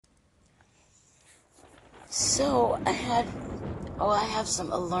So I have some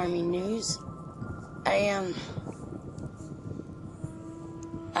alarming news.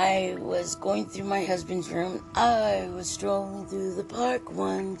 I was going through my husband's room. I was strolling through the park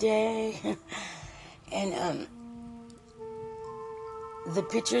one day, and the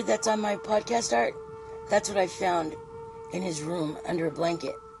picture that's on my podcast art, that's what I found in his room under a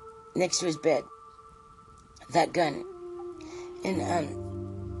blanket, next to his bed. That gun, and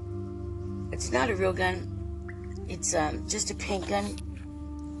it's not a real gun. It's just a paint gun,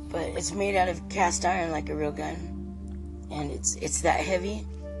 but it's made out of cast iron like a real gun, and it's that heavy.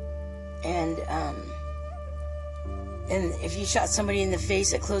 And if you shot somebody in the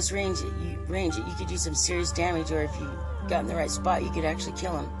face at close range, you could do some serious damage, or if you got in the right spot, you could actually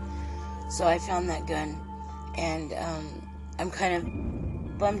kill them. So I found that gun, and I'm kind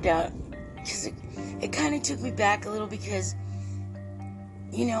of bummed out because it kind of took me back a little, because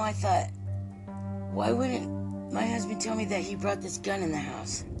I thought, why wouldn't my husband tell me that he brought this gun in the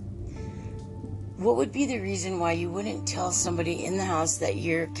house? What would be the reason why you wouldn't tell somebody in the house that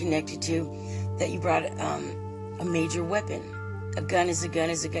you're connected to that you brought a major weapon? A gun is a gun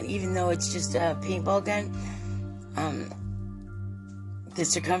is a gun, even though it's just a paintball gun. The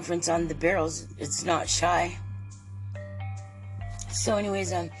circumference on the barrels, it's not shy. So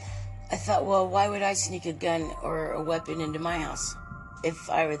anyways, I thought, well, why would I sneak a gun or a weapon into my house if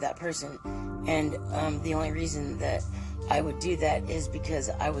I were that person? And the only reason that I would do that is because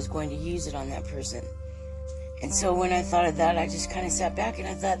I was going to use it on that person. And so when I thought of that, I just kind of sat back, and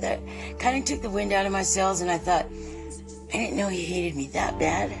I thought that kind of took the wind out of my sails, and I thought, I didn't know he hated me that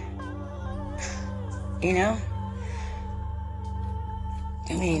bad.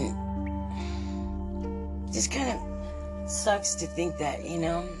 I mean, just kind of sucks to think that,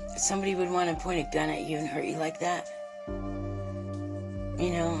 somebody would want to point a gun at you and hurt you like that.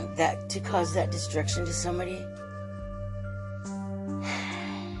 That to cause that destruction to somebody.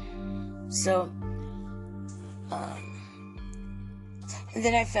 So, and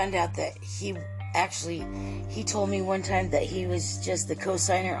then I found out that he told me one time that he was just the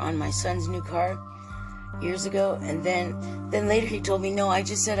co-signer on my son's new car years ago, and then later he told me, no, I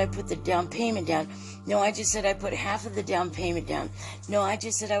just said I put the down payment down. No, I just said I put half of the down payment down. No, I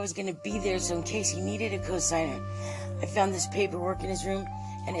just said I was going to be there so in case he needed a co-signer. I found this paperwork in his room,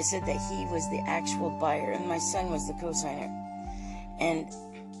 and it said that he was the actual buyer and my son was the co-signer. And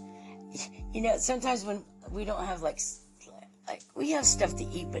sometimes when we don't have like we have stuff to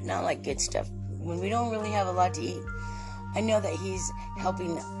eat, but not like good stuff. When we don't really have a lot to eat, I know that he's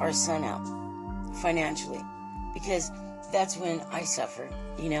helping our son out financially, because that's when I suffer.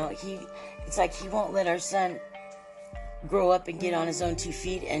 It's like he won't let our son grow up and get on his own 2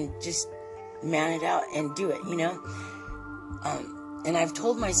 feet and just man it out and do it. And I've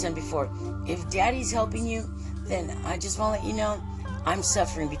told my son before, if daddy's helping you, then I just want to let you know I'm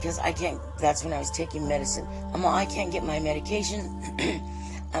suffering because I can't. That's when I was taking medicine. I can't get my medication.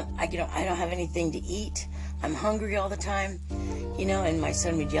 I don't have anything to eat. I'm hungry all the time, and my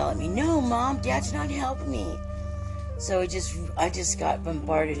son would yell at me, no, Mom, Dad's not helping me. So I just got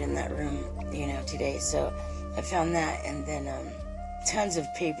bombarded in that room, today. So I found that, and then tons of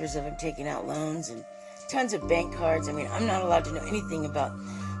papers of him taking out loans and tons of bank cards. I mean, I'm not allowed to know anything about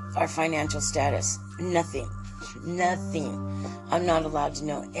our financial status. Nothing. I'm not allowed to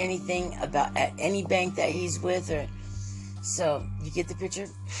know anything about at any bank that he's with, or so you get the picture.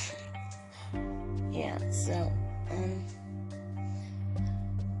 Yeah, so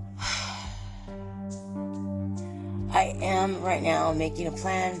I am right now making a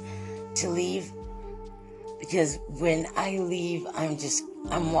plan to leave, because when I leave,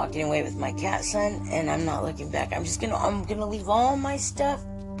 I'm walking away with my cat son, and I'm not looking back. I'm gonna leave all my stuff.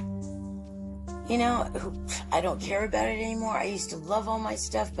 I don't care about it anymore. I used to love all my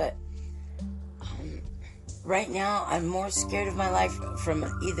stuff, but right now I'm more scared of my life from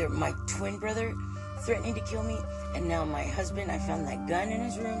either my twin brother threatening to kill me, and now my husband. I found that gun in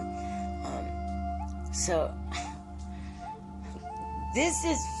his room. So this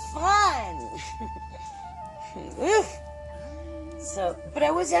is fun. So, but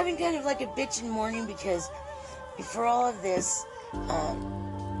I was having kind of like a bitchin' morning, because before all of this,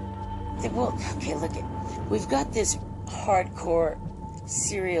 we've got this hardcore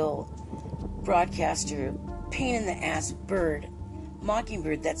serial broadcaster, pain in the ass bird,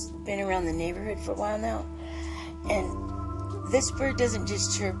 Mockingbird, that's been around the neighborhood for a while now. And this bird doesn't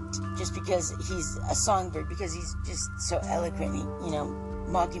just chirp just because he's a songbird, because he's just so eloquent.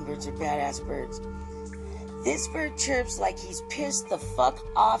 Mockingbirds are badass birds. This bird chirps like he's pissed the fuck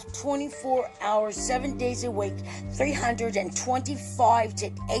off 24 hours, 7 days a week, 325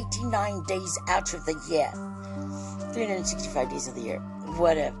 to 89 days out of the year. 365 days of the year.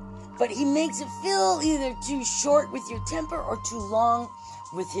 Whatever. But he makes it feel either too short with your temper or too long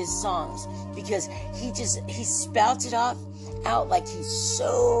with his songs. Because he spouts it out like he's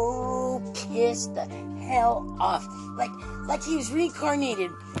so pissed the hell off. Like he was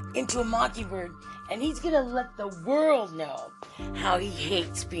reincarnated into a mockingbird. And he's going to let the world know how he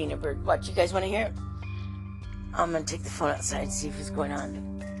hates being a bird. Watch, you guys want to hear it? I'm going to take the phone outside and see if it's going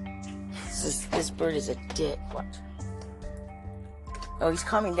on. This bird is a dick. Watch. Oh, he's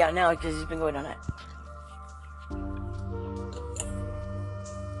calming down now because he's been going on it.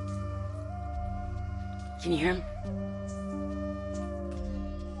 Can you hear him?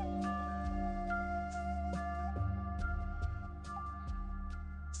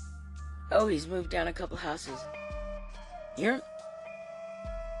 Oh, he's moved down a couple houses. You hear him?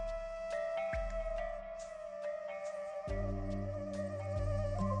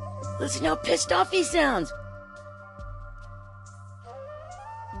 Listen how pissed off he sounds.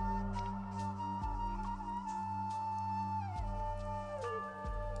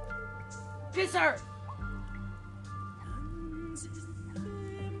 Pisser!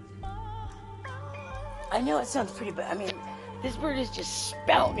 I know it sounds pretty, but I mean, this bird is just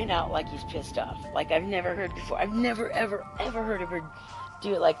spouting it out like he's pissed off. Like I've never heard before. I've never, ever, ever heard a bird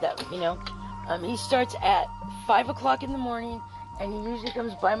do it like that, you know? He starts at 5 o'clock in the morning, and he usually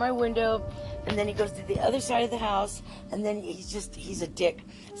comes by my window, and then he goes to the other side of the house, and then he's a dick.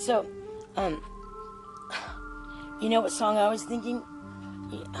 So, you know what song I was thinking?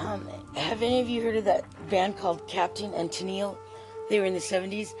 Have any of you heard of that band called Captain and Tennille? They were in the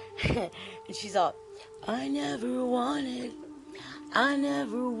 70s, and she's all, I never wanted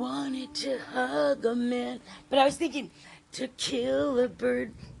to hug a man. But I was thinking, to kill a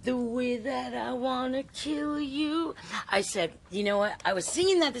bird the way that I want to kill you. I said, you know what? I was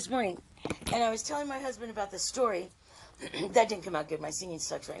singing that this morning, and I was telling my husband about the story. That didn't come out good. My singing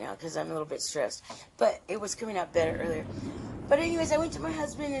sucks right now because I'm a little bit stressed. But it was coming out better earlier. But anyways, I went to my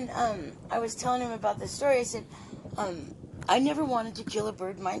husband, and I was telling him about the story. I said, I never wanted to kill a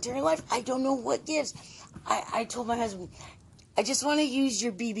bird in my entire life. I don't know what gives. I told my husband, I just want to use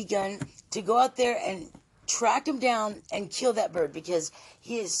your BB gun to go out there and track him down and kill that bird because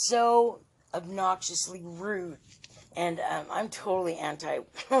he is so obnoxiously rude. And I'm totally anti.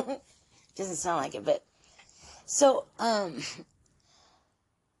 Doesn't sound like it, but. So,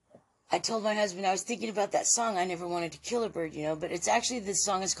 I told my husband I was thinking about that song, I Never Wanted to Kill a Bird, you know, but it's actually, this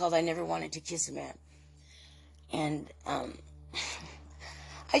song is called I Never Wanted to Kiss a Man. And,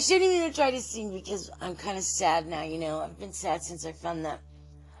 I shouldn't even try to sing because I'm kind of sad now, you know. I've been sad since I found that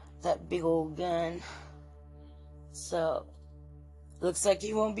big old gun. So, looks like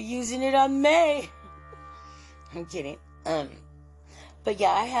he won't be using it on me. I'm kidding. But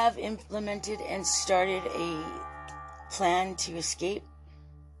yeah, I have implemented and started a plan to escape.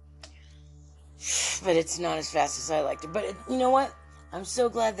 But it's not as fast as I liked it. But you know what? I'm so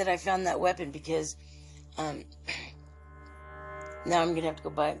glad that I found that weapon because now I'm going to have to go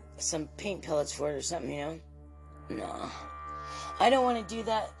buy some paint pellets for it or something, you know? No. I don't want to do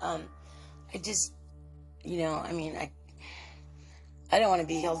that. I just, you know, I mean, I don't want to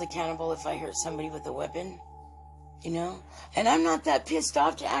be held accountable if I hurt somebody with a weapon. You know? And I'm not that pissed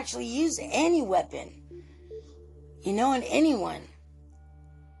off to actually use any weapon. You know, on anyone.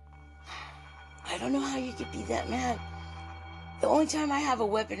 I don't know how you could be that mad. The only time I have a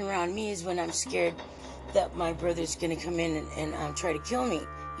weapon around me is when I'm scared that my brother's going to come in and try to kill me.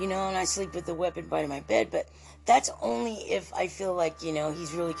 You know, and I sleep with the weapon by my bed. But that's only if I feel like, you know,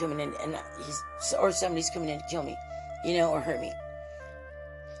 he's really coming in and or somebody's coming in to kill me. You know, or hurt me.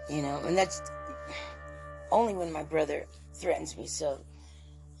 You know, and that's only when my brother threatens me. So,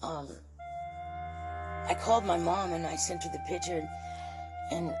 I called my mom and I sent her the picture,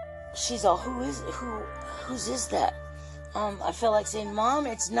 and she's all, whose is that? I felt like saying, Mom,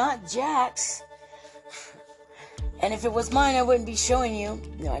 it's not Jack's. And if it was mine, I wouldn't be showing you.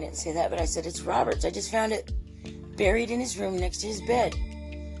 No, I didn't say that, but I said, it's Robert's. I just found it buried in his room next to his bed.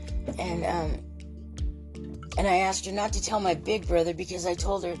 And I asked her not to tell my big brother because I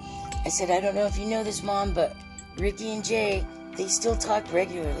told her, I said, I don't know if you know this, Mom, but Ricky and Jay, they still talk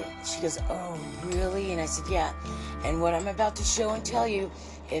regularly. She goes, oh, really? And I said, yeah. And what I'm about to show and tell you,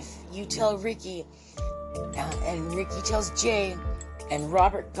 if you tell Ricky, and Ricky tells Jay, and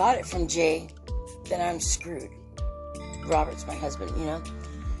Robert got it from Jay, then I'm screwed. Robert's my husband, you know?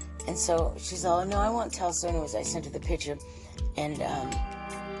 And so she's all, no, I won't tell. So anyways, I sent her the picture. And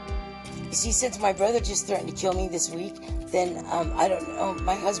You see, since my brother just threatened to kill me this week, then I don't know.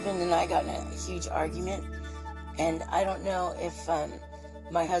 My husband and I got in a huge argument, and I don't know if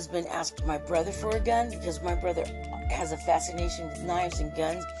my husband asked my brother for a gun, because my brother has a fascination with knives and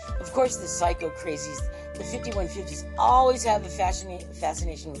guns. Of course, the psycho crazies, the 5150s, always have a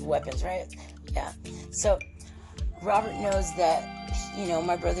fascination with weapons, right? Yeah. So Robert knows that,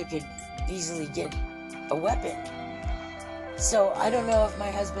 my brother could easily get a weapon. So I don't know if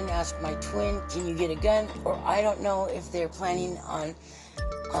my husband asked my twin, can you get a gun? Or I don't know if they're planning on,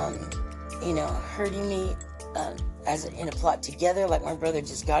 hurting me as in a plot together, like my brother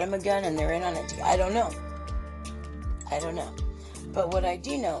just got him a gun and they're in on it. I don't know. But what I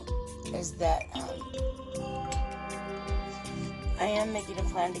do know is that I am making a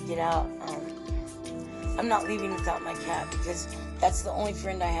plan to get out. I'm not leaving without my cat, because that's the only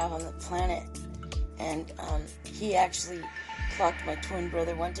friend I have on the planet. And he actually clocked my twin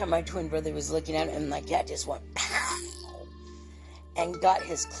brother. One time my twin brother was looking at him and my cat just went pow, and got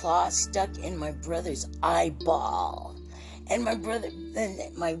his claw stuck in my brother's eyeball. And my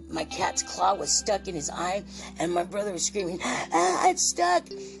cat's claw was stuck in his eye, and my brother was screaming, it's stuck.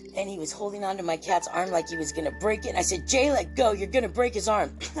 And he was holding onto my cat's arm like he was going to break it. And I said, Jay, let go. You're going to break his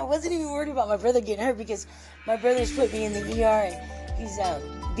arm. I wasn't even worried about my brother getting hurt, because my brother's put me in the ER, and he's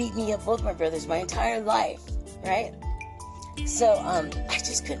beat me up, both my brothers, my entire life, right? So I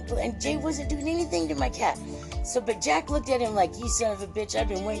just couldn't believe, and Jay wasn't doing anything to my cat. So, but Jack looked at him like, you son of a bitch, I've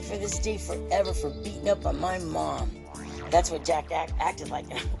been waiting for this day forever for beating up on my mom. That's what Jack acted like.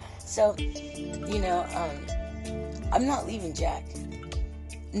 So, I'm not leaving Jack.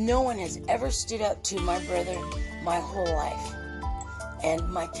 No one has ever stood up to my brother my whole life. And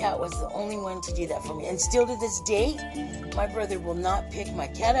my cat was the only one to do that for me. And still to this day, my brother will not pick my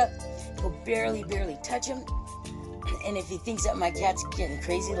cat up. He'll barely touch him. And if he thinks that my cat's getting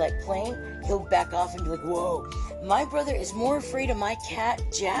crazy, like playing, he'll back off and be like, whoa. My brother is more afraid of my cat,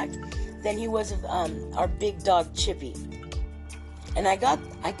 Jack, than he was of our big dog, Chippy. And I got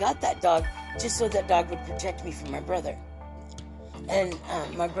that dog just so that dog would protect me from my brother. And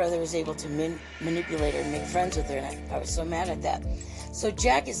my brother was able to manipulate her and make friends with her, and I was so mad at that. So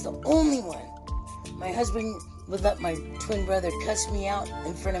Jack is the only one. My husband would let my twin brother cuss me out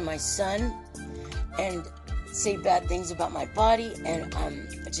in front of my son and say bad things about my body and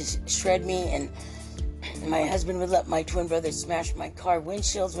just shred me. And my husband would let my twin brother smash my car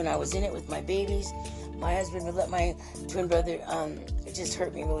windshields when I was in it with my babies. My husband would let my twin brother just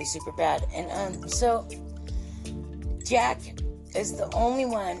hurt me really super bad. And so Jack is the only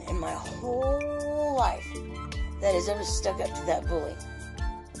one in my whole life that has ever stuck up to that bully.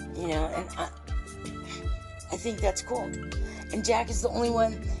 And I think that's cool. And Jack is the only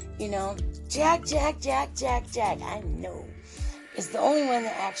one, Jack, I know, is the only one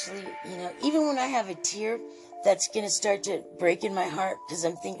that actually, even when I have a tear that's going to start to break in my heart because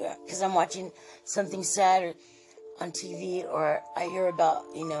I'm watching something sad or on TV, or I hear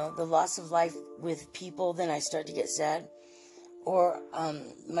about, the loss of life with people, then I start to get sad. Or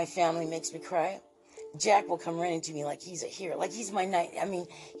my family makes me cry. Jack will come running to me like he's a hero, like he's my knight. I mean,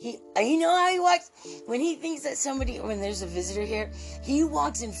 how he walks when he thinks that when there's a visitor here, he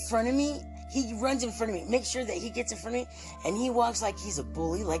walks in front of me. He runs in front of me, make sure that he gets in front of me, and he walks like he's a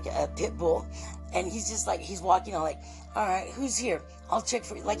bully, like a pit bull. And he's just like, he's walking all like, all right, who's here? I'll check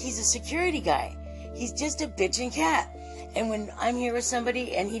for you. Like he's a security guy. He's just a bitchin' cat. And when I'm here with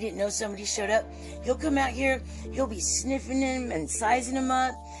somebody and he didn't know somebody showed up, he'll come out here, he'll be sniffing him and sizing him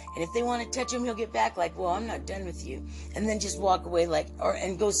up. And if they want to touch him, he'll get back like, well, I'm not done with you. And then just walk away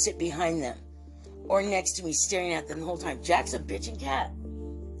and go sit behind them or next to me staring at them the whole time. Jack's a bitchin' cat.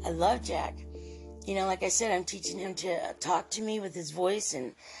 I love Jack. Like I said, I'm teaching him to talk to me with his voice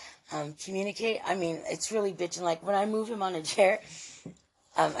and communicate. I mean, it's really bitchin'. Like when I move him on a chair,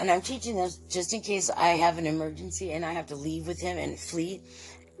 and I'm teaching this just in case I have an emergency and I have to leave with him and flee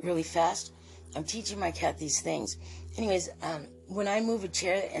really fast. I'm teaching my cat these things. Anyways, when I move a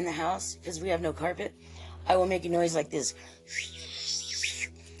chair in the house, because we have no carpet, I will make a noise like this.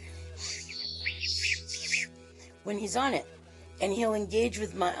 When he's on it. And he'll engage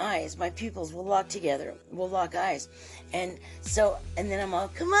with my eyes. My pupils will lock together. We'll lock eyes. And then I'm all,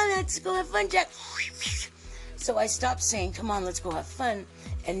 come on, let's go have fun, Jack. So I stopped saying, come on, let's go have fun.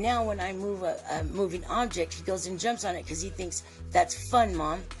 And now when I move a moving object, he goes and jumps on it because he thinks that's fun,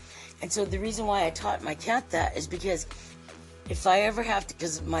 Mom. And so the reason why I taught my cat that is because if I ever have to,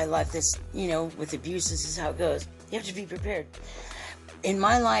 because my life, with abuse, this is how it goes. You have to be prepared. In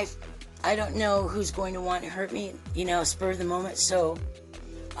my life, I don't know who's going to want to hurt me, spur of the moment. So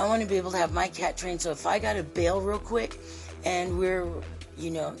I want to be able to have my cat trained. So if I got to bail real quick and we're,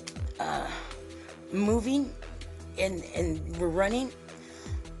 moving and we're running,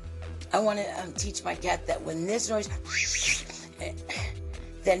 I want to teach my cat that when this noise,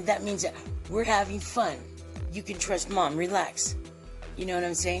 then that means that we're having fun. You can trust mom, relax. You know what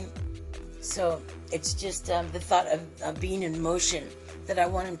I'm saying? So it's just the thought of being in motion that I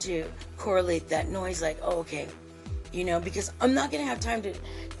want him to correlate that noise like, oh, okay. You know, because I'm not going to have time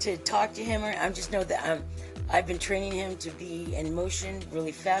to talk to him, or I just know that I've been training him to be in motion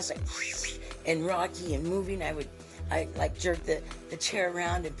really fast, like, and rocky and moving. I like jerk the chair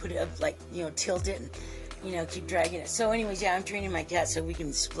around and put it up, like, you know, tilt it and, you know, keep dragging it. So anyways, yeah, I'm training my cat so we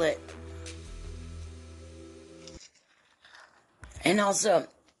can split. And also,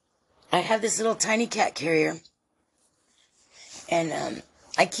 I have this little tiny cat carrier, and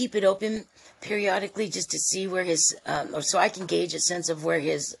I keep it open periodically just to see where his, or so I can gauge a sense of where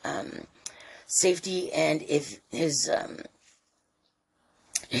his safety and if his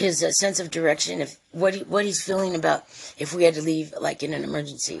sense of direction, if what he's feeling about if we had to leave, like in an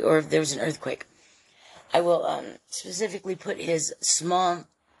emergency or if there was an earthquake. I will specifically put his small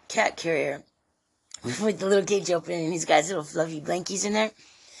cat carrier with the little cage open, and he's got his little fluffy blankies in there.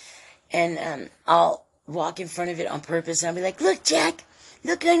 And I'll walk in front of it on purpose, and I'll be like, look, Jack,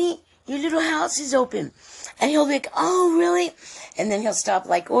 look, honey, your little house is open. And he'll be like, oh, really? And then he'll stop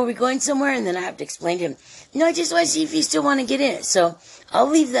like, oh, are we going somewhere? And then I have to explain to him, no, I just want to see if you still want to get in it. So I'll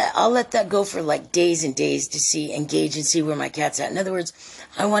leave that. I'll let that go for like days and days to see, engage and see where my cat's at. In other words,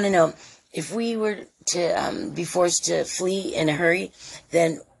 I want to know if we were to be forced to flee in a hurry,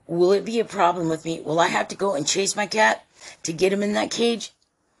 then will it be a problem with me? Will I have to go and chase my cat to get him in that cage?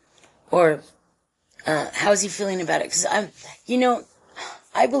 Or how's he feeling about it? Because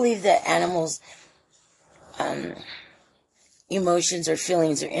I believe that animals' emotions or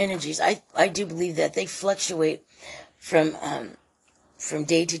feelings or energies, I do believe that they fluctuate from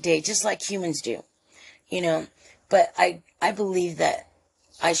day to day, just like humans do, you know. But I believe that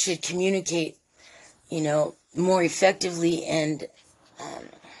I should communicate, you know, more effectively and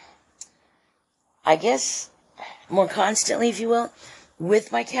I guess more constantly, if you will,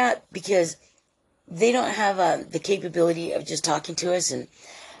 with my cat, because they don't have the capability of just talking to us,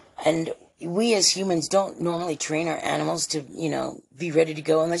 and we as humans don't normally train our animals to, you know, be ready to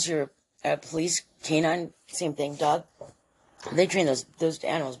go unless you're a police canine. Same thing, dog. They train those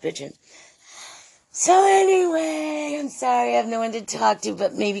animals bitching. So anyway, I'm sorry I have no one to talk to,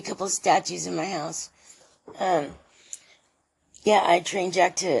 but maybe a couple of statues in my house. Yeah, I trained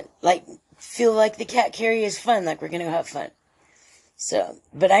Jack to like feel like the cat carry is fun, like we're gonna go have fun. So,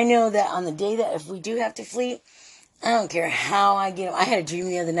 but I know that on the day that if we do have to flee, I don't care how I get him. I had a dream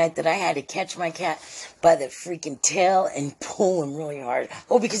the other night that I had to catch my cat by the freaking tail and pull him really hard.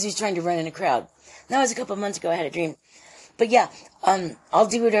 Oh, because he was trying to run in a crowd. That was a couple of months ago. I had a dream. But yeah, I'll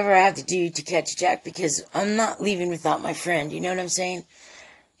do whatever I have to do to catch Jack because I'm not leaving without my friend. You know what I'm saying?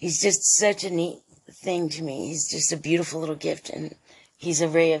 He's just such a neat thing to me. He's just a beautiful little gift, and he's a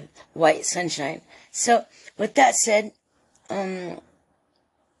ray of white sunshine. So, with that said,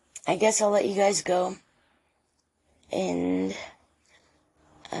 I guess I'll let you guys go. And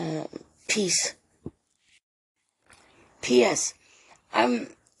peace. P.S.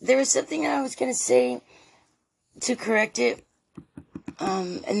 There was something I was gonna say to correct it,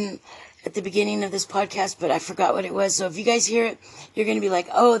 and at the beginning of this podcast, but I forgot what it was. So if you guys hear it, you're gonna be like,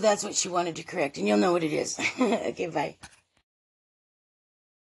 "Oh, that's what she wanted to correct," and you'll know what it is. Okay, bye.